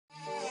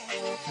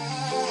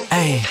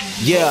Ay,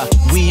 yeah,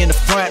 we in the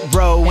front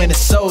row and it's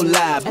so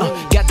live.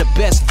 Got the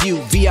best view,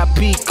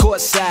 VIP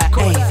courtside.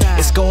 Ay,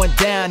 it's going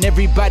down,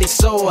 everybody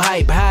so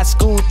hype. High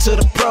school to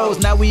the pros,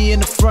 now we in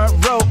the front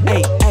row.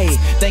 Ay, ay,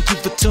 thank you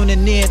for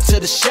tuning in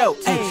to the show.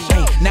 Ay,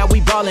 ay, now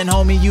we ballin',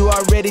 homie, you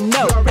already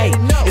know. Ay,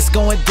 it's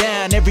going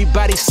down,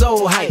 everybody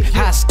so hype.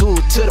 High school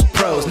to the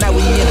pros, now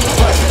we in the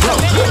front row.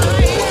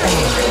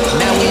 Ay,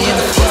 now we in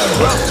the front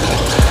row.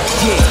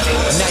 Yeah,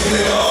 now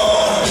you know.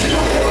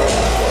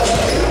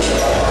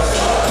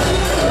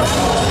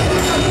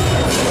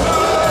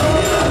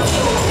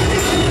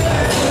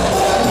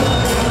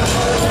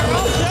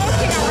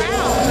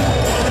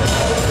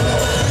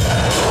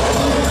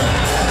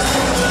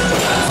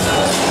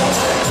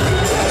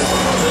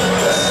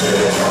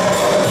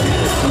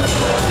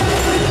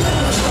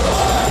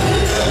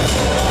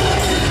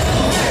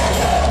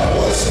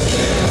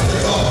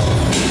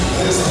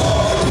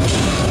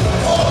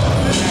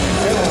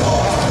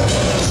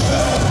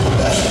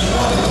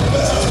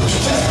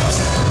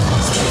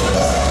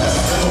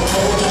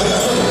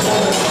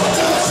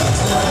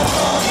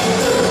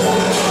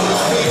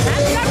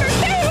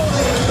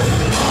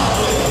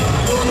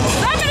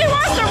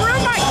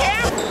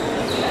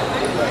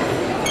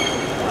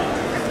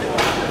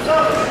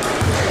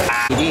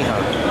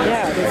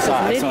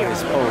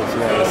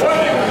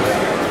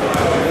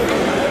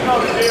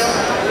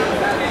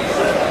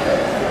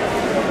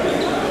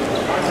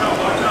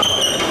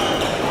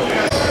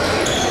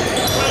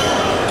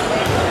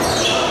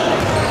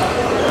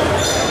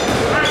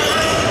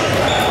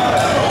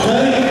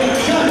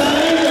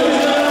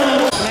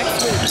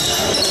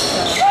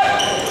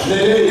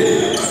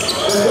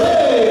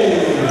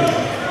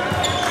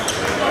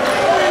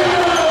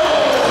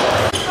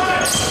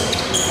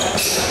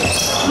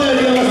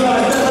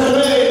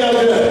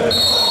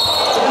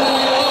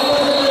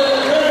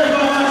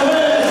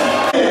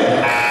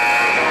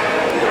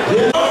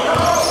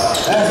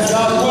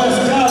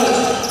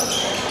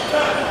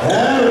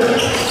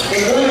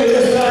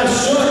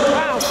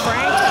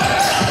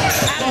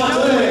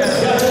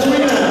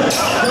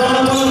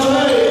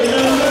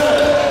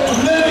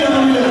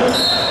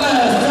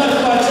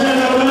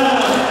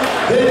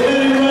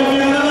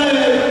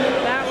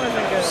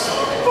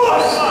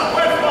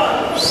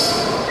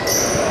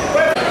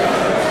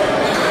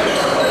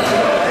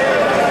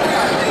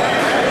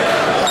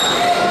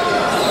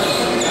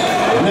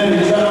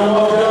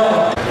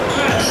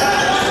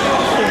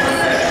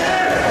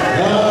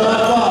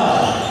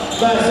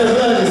 Baxters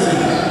Legacy.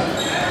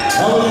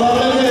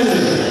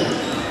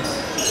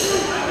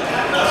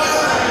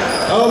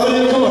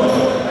 Opening court.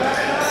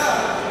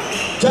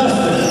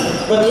 Justin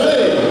Stommes.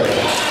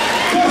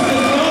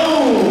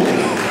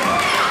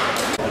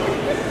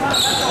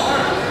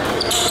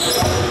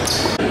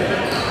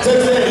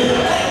 Takes it.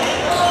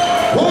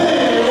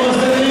 Wynne wants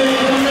the game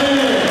to come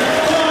in.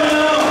 Coming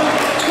out.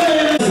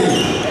 Legacy.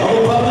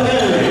 Over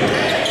Henry.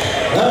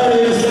 Larry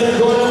is going to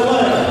go to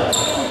play.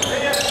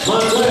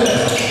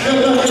 Montrezl. Good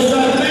luck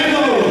inside the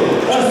table.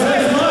 That's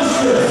next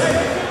monstrous.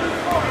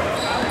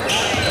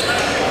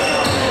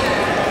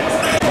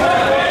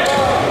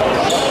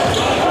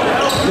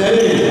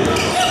 Tate.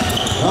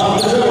 Off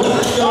the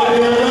dribble. Shot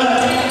here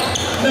left.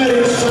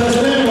 Tate tries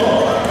to name ball.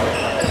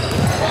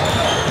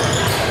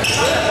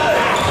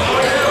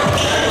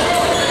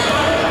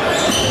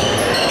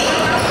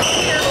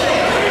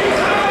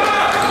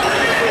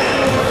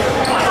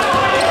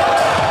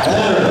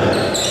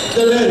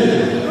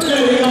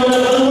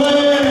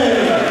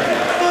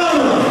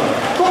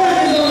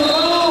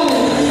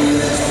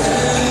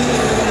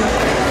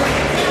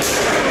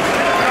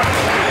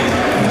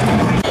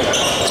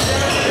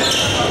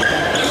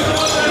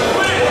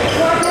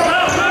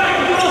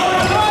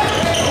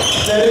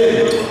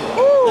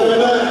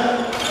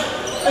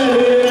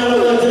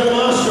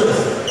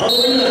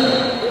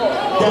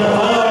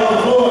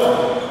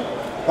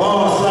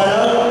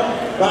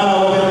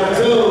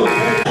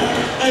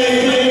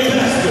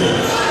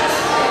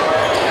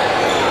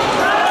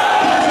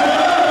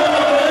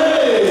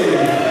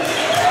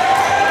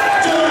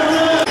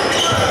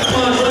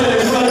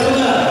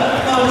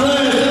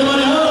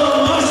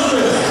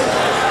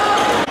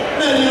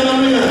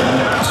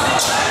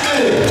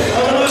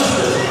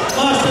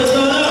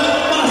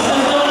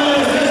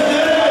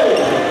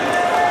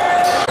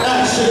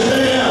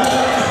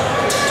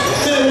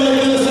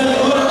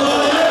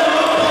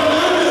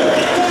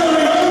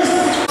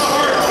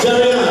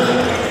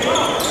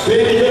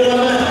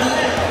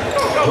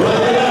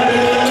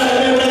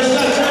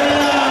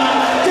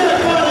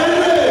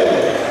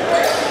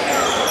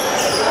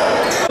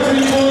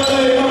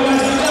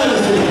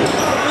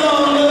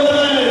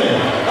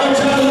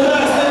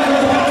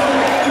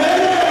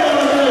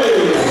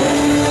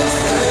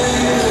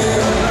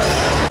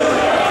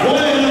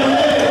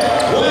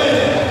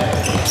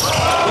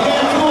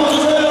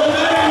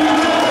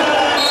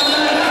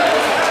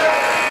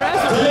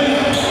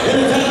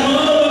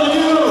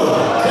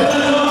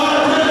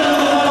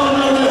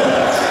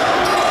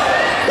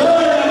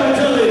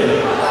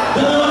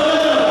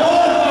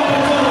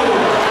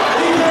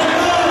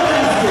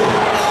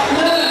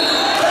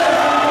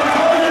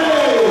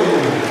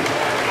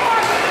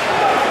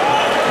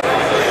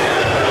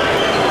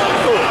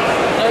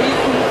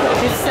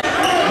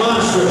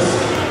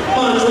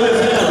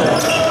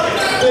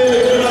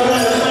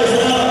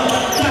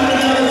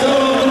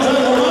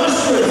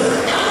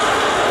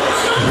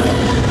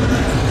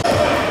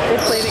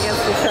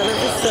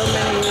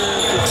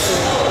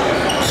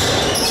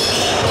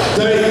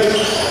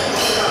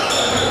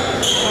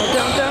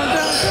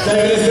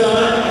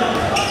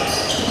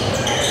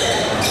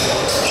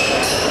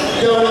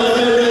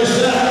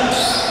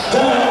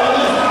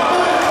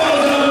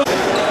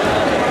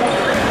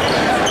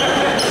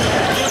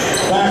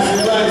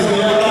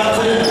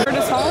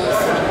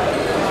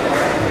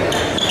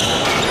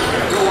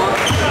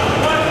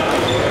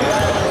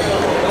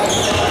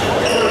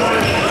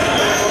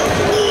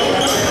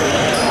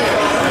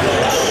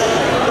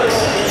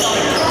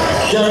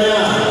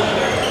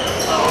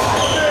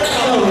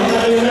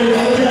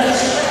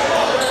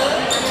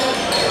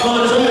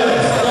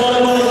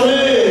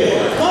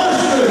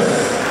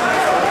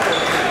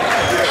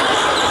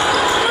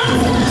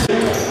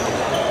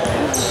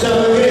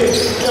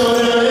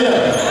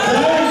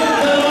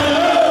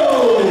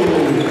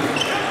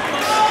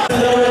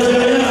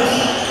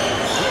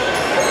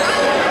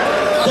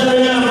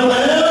 Jarion for the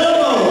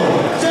elbow.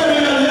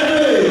 Jarion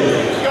Henry.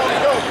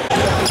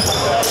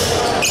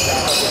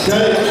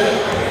 Okay.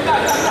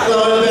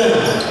 Throw it in.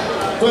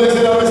 Plays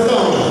it over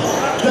Stommes.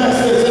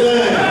 Baxters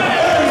Legacy.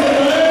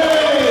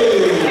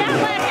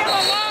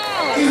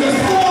 He's a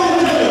stone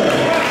killer.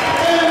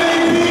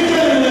 MVP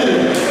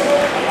candidate.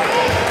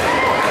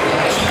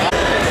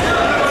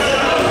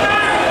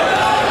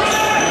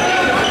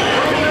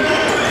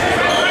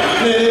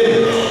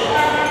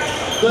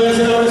 Plays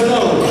it over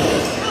Stommes.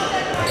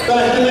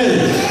 Back to Nitty.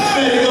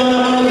 Nitty going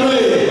up on the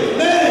three.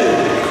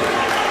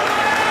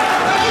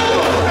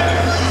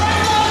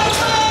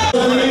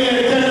 Nitty!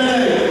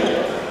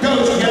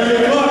 Coach Gary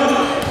Clark.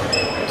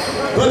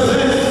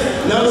 Presents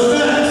no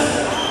snaps.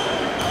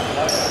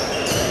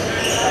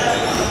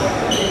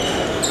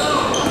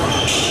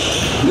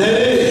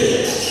 Nitty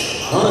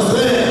on the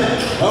spin.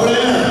 Over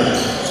there.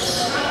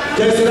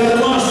 Takes it out to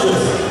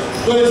Montrezl.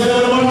 Plays it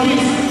out to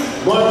Marquise.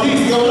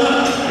 Marquise going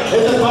up.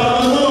 Hit the bottom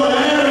of the floor.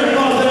 Aaron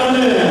falls down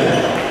there.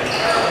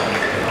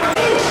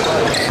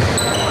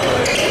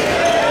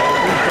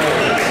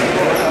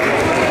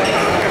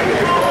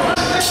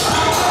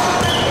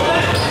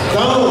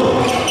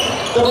 Stommes.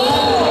 The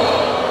ball.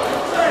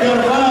 Got a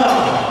foul.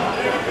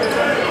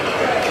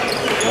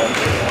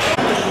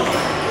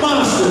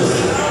 Montrezl.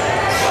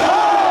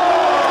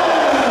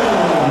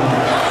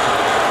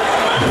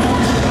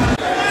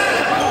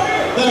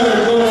 Third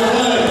going to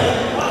play.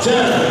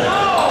 Jarell.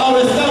 Oh,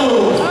 it's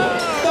Stommes.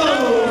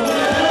 Stommes.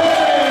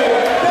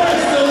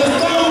 That's still the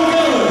Stone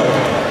Killer.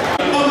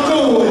 I'm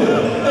cool with it.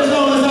 As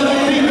long as I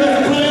can keep that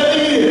player of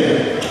the year.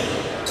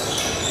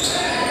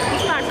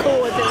 He's not cool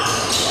with it.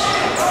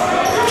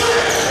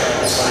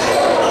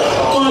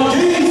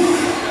 Marquise.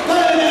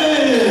 Play it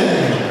in.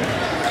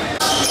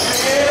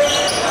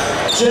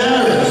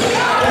 Jarell.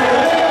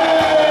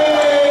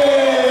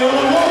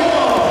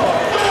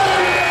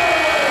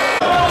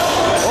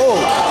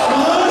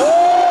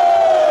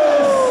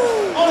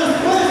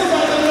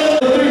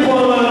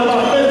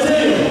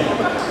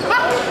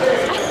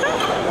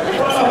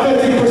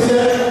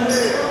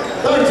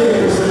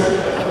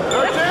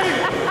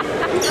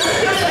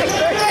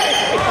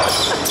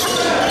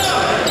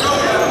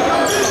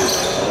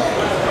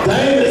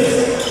 Davis,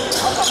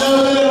 no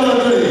good on the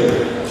three.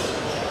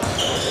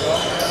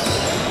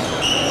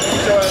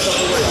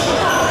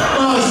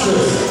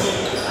 Montrezl,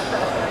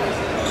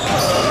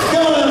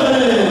 going up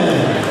in.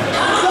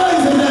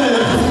 Lays it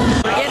down.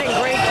 We're getting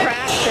great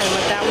traction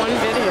with that one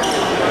video.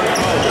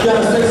 Got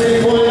a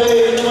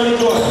 16.8 in the money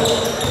court.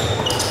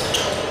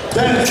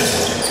 Davis,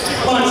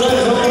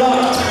 Montrezl on the block.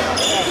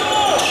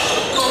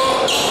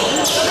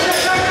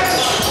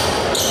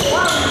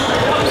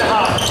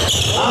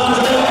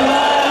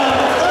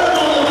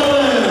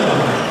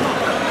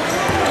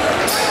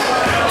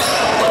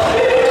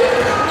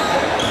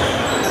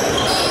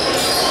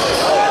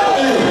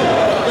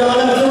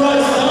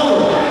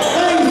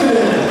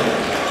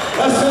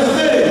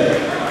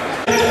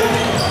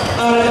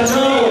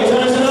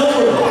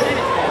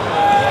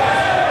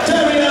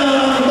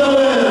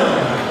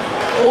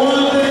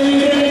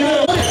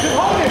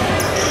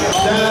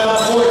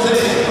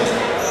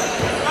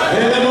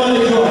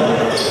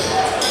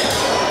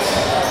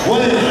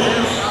 Wynne,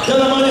 to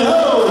the money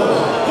hole,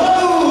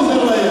 close the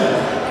layup.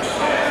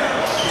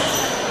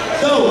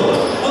 Go,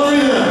 on the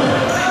rebound.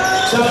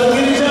 Shot to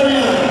get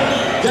Jarion.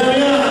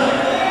 Jarion,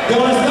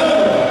 going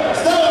Stommes.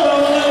 Stommes on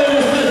the layup,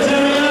 it's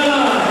Jarion.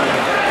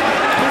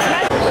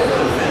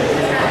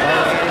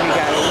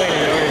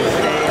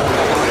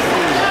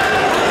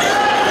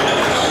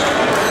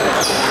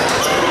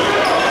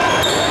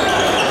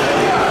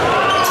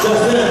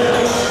 Justin.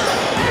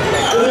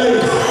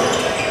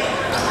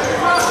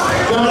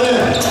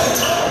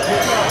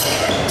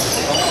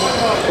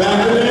 Back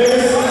to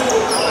Davis.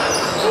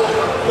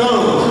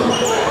 Stommes.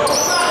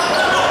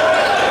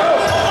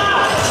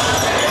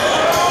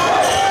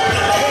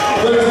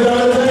 Looks it on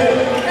the tape.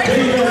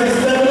 Defense is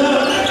stepping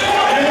up.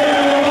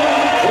 Here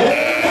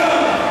we go.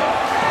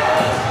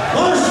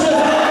 Roshun.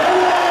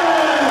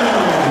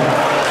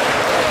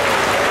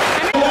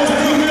 Last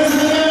 2 minutes of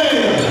the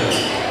game.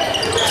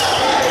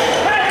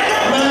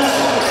 Max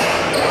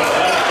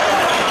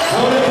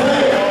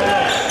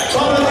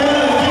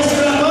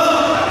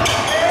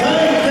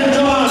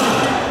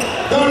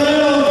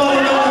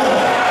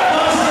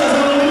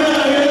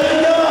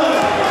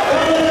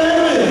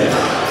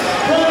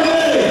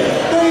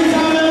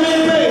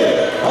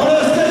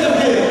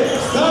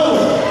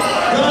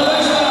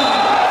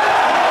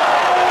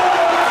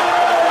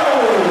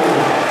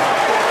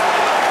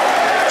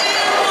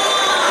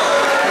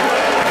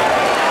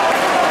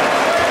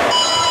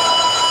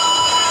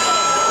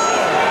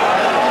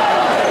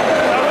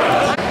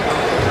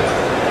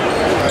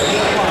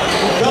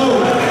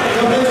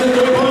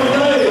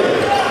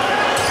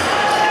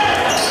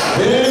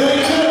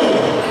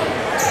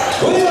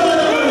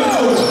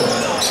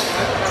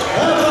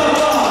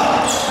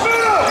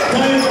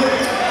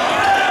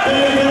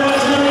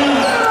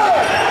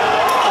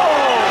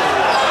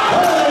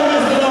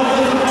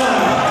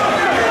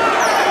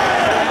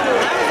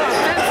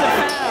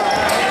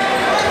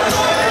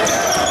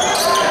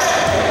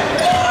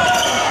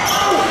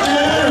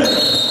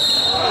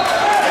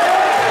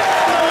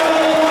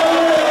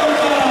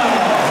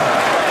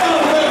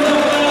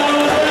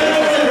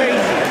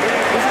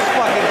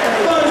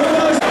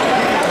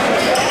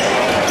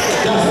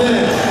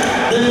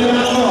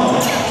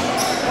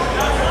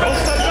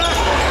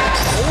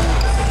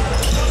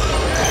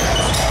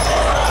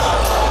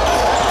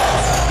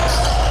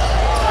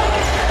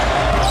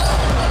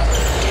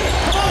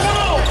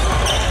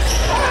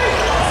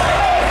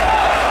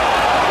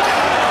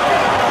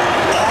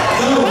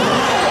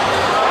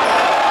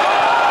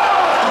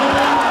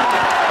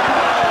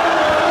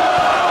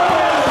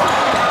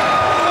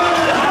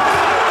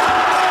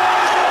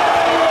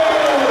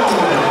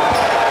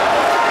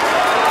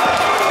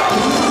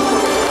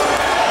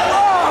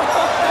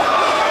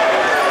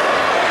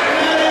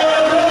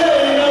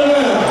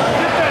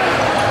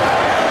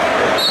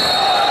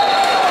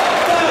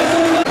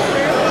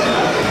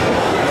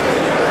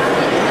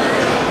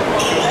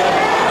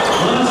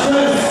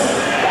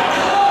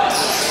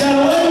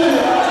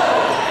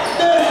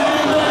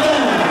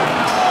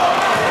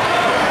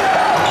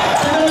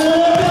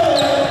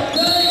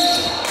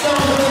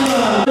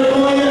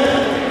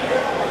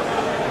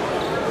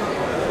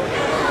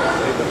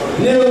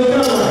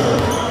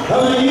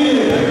Coming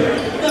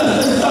in,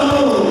 Justin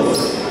Stommes,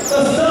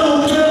 the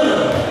Stone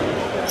Killer.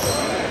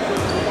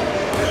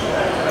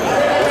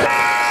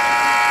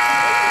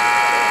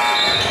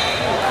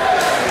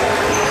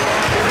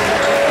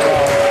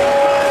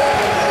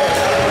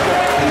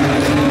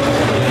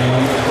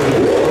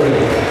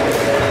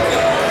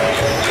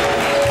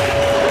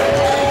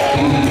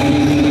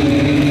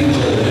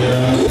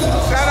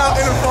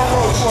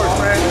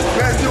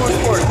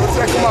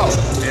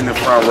 In the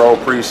front row,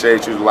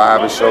 appreciate you.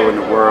 Live and show in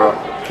the world.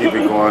 Keep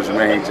it going.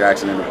 Jermaine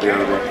Jackson in the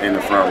building. In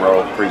the front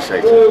row,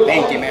 appreciate you.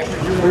 Thank you, man.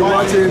 We're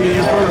watching in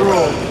the front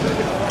row.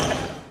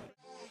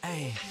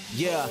 Hey,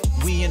 yeah,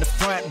 we in the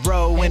front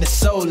row and it's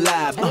so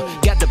live.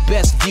 Got the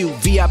best view,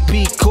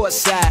 VIP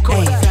courtside.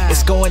 Hey,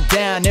 it's going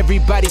down,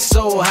 everybody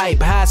so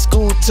hype. High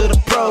school to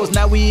the pros,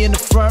 now we in the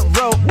front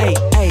row. Hey,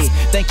 hey,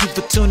 thank you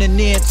for tuning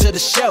in to the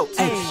show.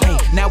 Hey, hey,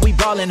 now we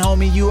ballin',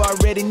 homie, you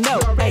already know.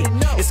 Hey,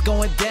 it's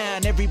going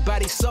down,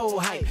 everybody so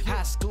hype.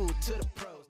 High school to the pros.